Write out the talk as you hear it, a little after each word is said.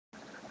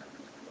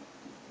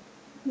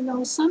You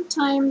know,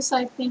 sometimes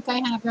I think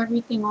I have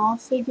everything all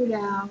figured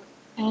out,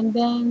 and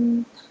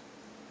then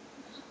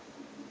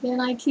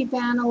I keep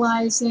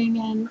analyzing,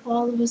 and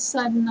all of a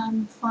sudden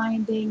I'm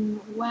finding,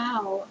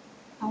 wow,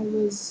 I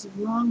was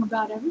wrong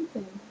about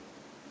everything.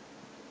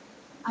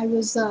 I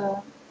was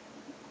uh,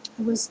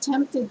 I was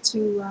tempted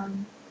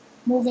to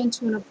move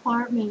into an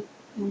apartment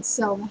and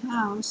sell the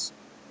house.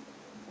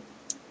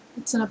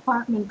 It's an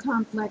apartment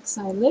complex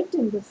I lived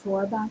in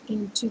before, back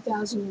in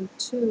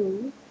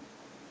 2002.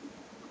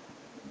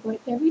 But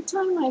every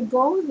time I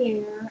go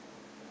there,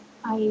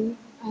 I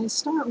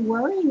start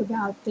worrying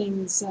about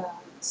things.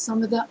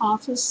 Some of the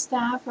office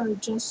staff are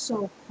just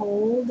so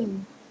cold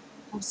and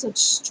have such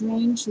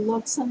strange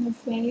looks on their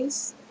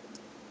face.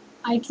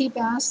 I keep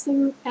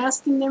asking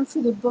them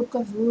for the book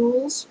of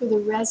rules for the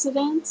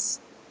residents,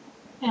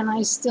 and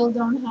I still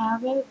don't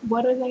have it.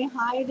 What are they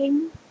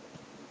hiding?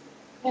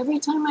 Every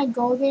time I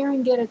go there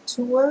and get a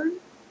tour,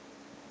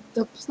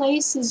 the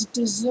place is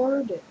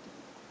deserted.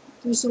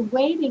 There's a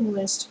waiting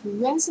list for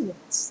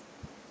residents.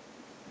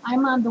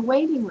 I'm on the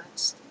waiting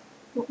list.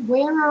 But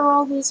where are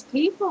all these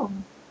people?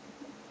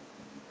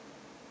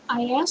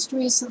 I asked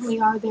recently,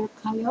 are there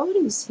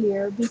coyotes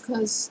here?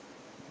 Because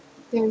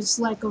there's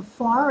like a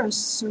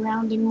forest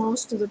surrounding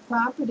most of the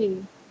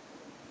property.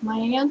 My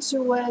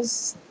answer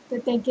was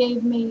that they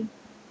gave me,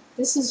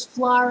 this is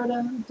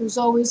Florida, there's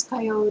always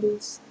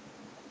coyotes.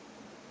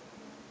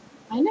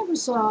 I never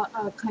saw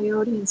a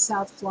coyote in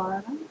South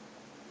Florida.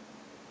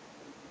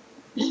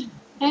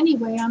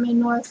 Anyway, I'm in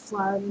North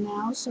Florida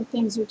now, so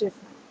things are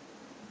different.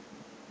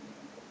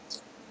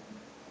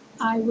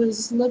 I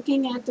was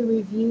looking at the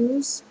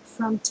reviews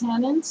from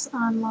tenants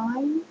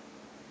online,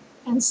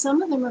 and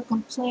some of them are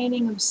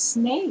complaining of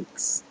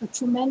snakes, a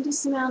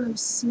tremendous amount of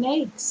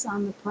snakes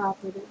on the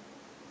property.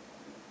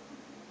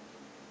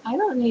 I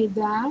don't need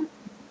that.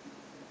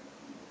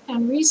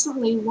 And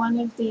recently, one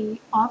of the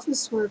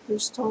office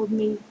workers told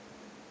me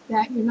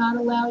that you're not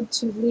allowed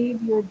to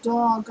leave your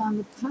dog on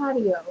the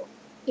patio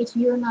if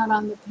you're not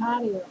on the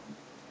patio.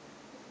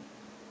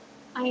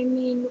 I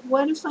mean,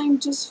 what if I'm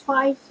just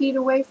 5 feet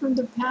away from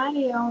the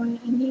patio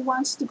and he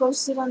wants to go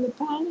sit on the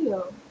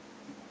patio?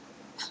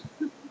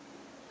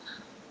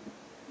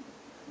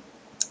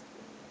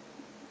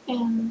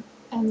 And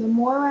and the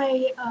more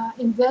I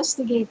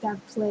investigate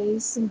that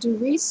place and do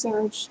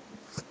research,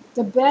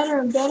 the better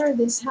and better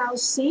this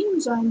house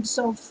seems. I'm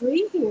so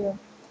free here.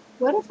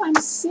 What if I'm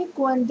sick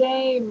one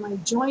day and my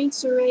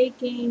joints are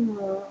aching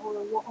or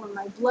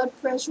my blood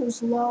pressure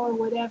is low or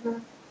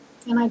whatever,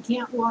 and I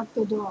can't walk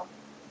the dog?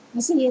 I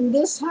see in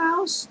this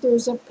house,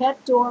 there's a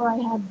pet door I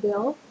had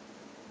built.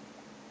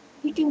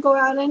 He can go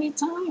out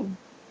anytime.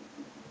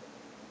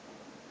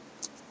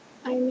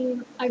 I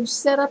mean, I've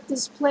set up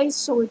this place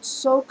so it's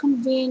so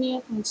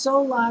convenient and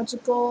so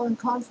logical and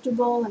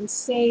comfortable and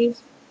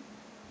safe.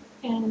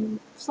 And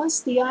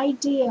plus the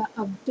idea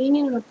of being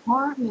in an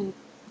apartment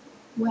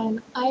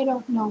when I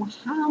don't know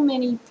how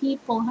many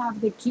people have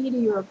the key to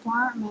your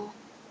apartment.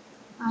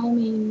 I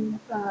mean,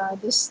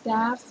 the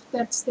staff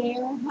that's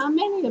there, how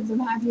many of them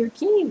have your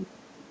key?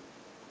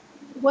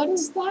 What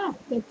is that?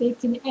 That they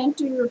can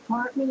enter your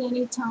apartment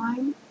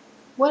anytime?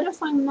 What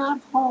if I'm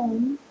not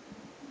home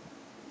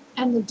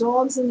and the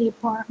dog's in the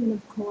apartment,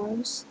 of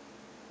course,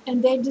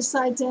 and they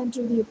decide to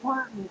enter the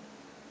apartment?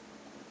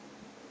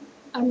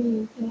 I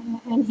mean,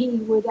 and he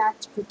would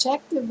act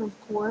protective, of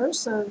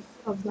course, of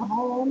the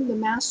home, the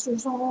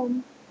master's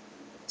home.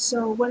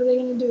 So what are they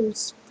going to do?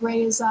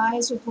 Spray his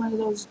eyes with one of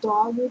those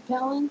dog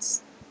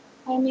repellents?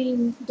 I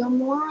mean, the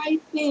more I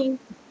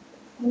think,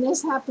 and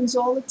this happens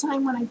all the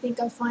time when I think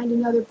I find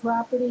another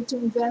property to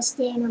invest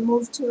in or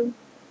move to,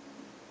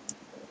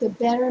 the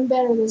better and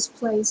better this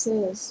place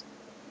is.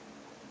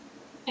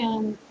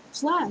 And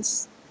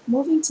plus,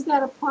 moving to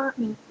that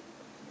apartment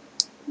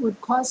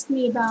would cost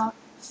me about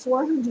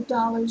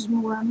 $400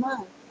 more a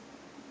month.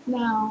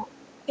 Now,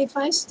 if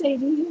I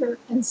stayed here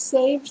and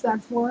saved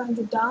that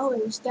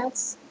 $400,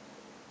 that's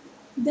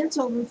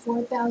over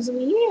 $4,000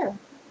 a year.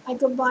 I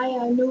could buy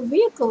a new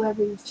vehicle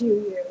every few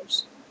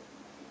years.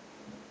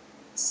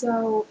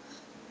 So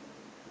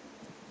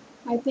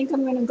I think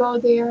I'm going to go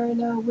there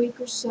in a week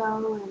or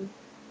so and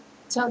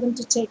tell them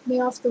to take me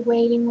off the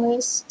waiting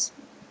list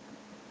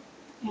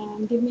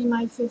and give me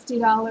my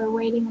 $50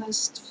 waiting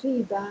list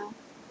fee back.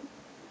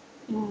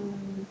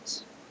 And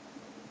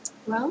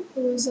well,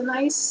 it was a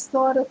nice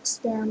thought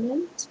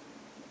experiment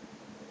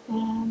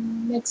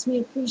and makes me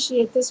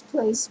appreciate this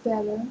place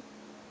better.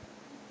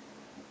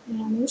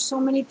 And there's so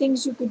many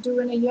things you could do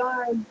in a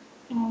yard,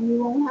 and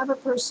you won't have a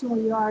personal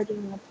yard in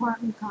an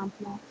apartment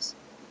complex.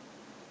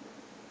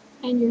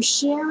 And you're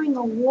sharing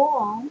a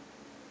wall.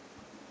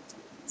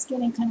 It's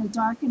getting kind of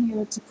dark in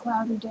here, it's a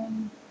cloudy day.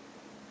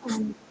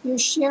 You're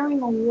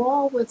sharing a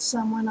wall with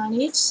someone on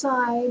each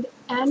side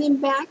and in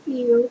back of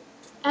you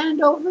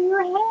and over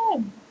your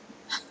head.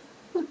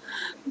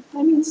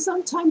 I mean,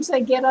 sometimes I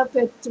get up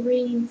at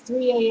 3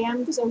 a.m.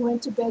 because I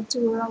went to bed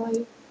too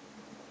early.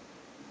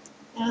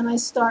 And I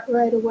start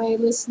right away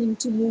listening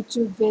to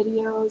YouTube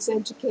videos,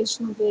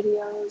 educational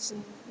videos,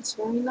 and it's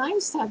very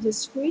nice to have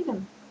this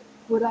freedom.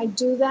 Would I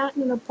do that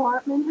in an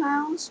apartment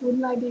house?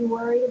 Wouldn't I be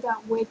worried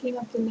about waking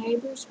up the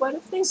neighbors? What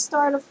if they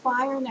start a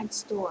fire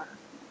next door?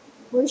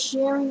 We're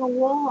sharing a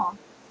wall.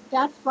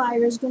 That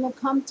fire is going to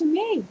come to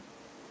me.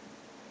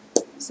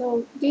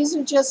 So these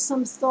are just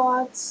some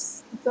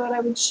thoughts I thought I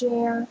would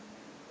share.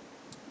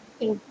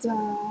 It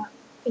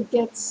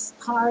gets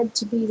hard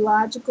to be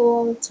logical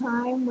all the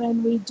time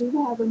when we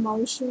do have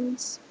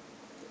emotions,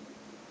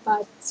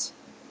 but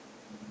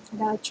I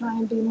gotta try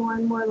and be more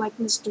and more like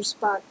Mr.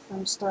 Spock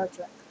from Star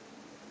Trek.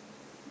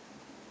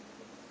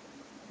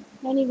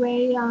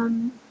 Anyway,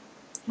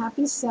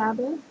 happy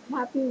Sabbath,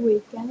 happy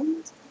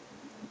weekend,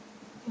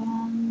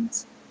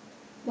 and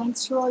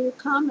thanks for all your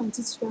comments.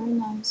 It's very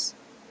nice.